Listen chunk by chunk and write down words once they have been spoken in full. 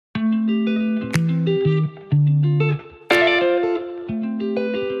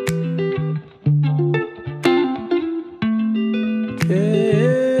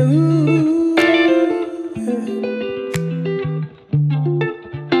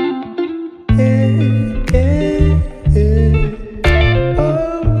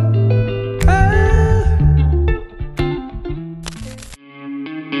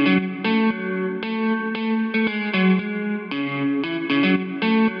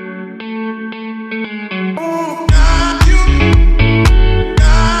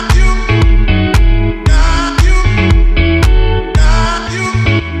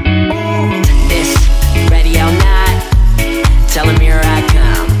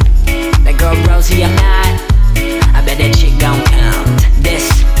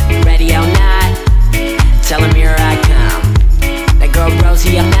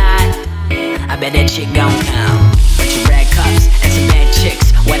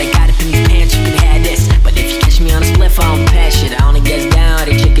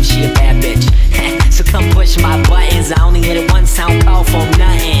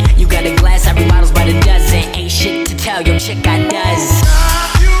chick I does.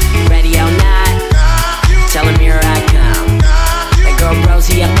 Ready or not, tell him here I come. That girl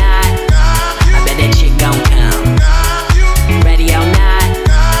Rosie or not, I bet that chick gon' come. Ready or not,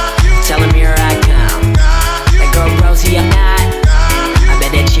 tell him here I come. That girl Rosie or not, I bet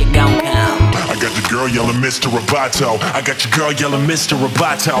that chick gon' come. I got your girl yelling Mr. Roboto. I got your girl yelling Mr.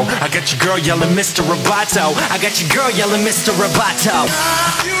 Roboto. I got your girl yelling Mr. Roboto. I got your girl yelling Mr. Roboto.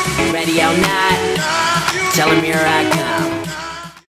 Ready or not, tell him here I come.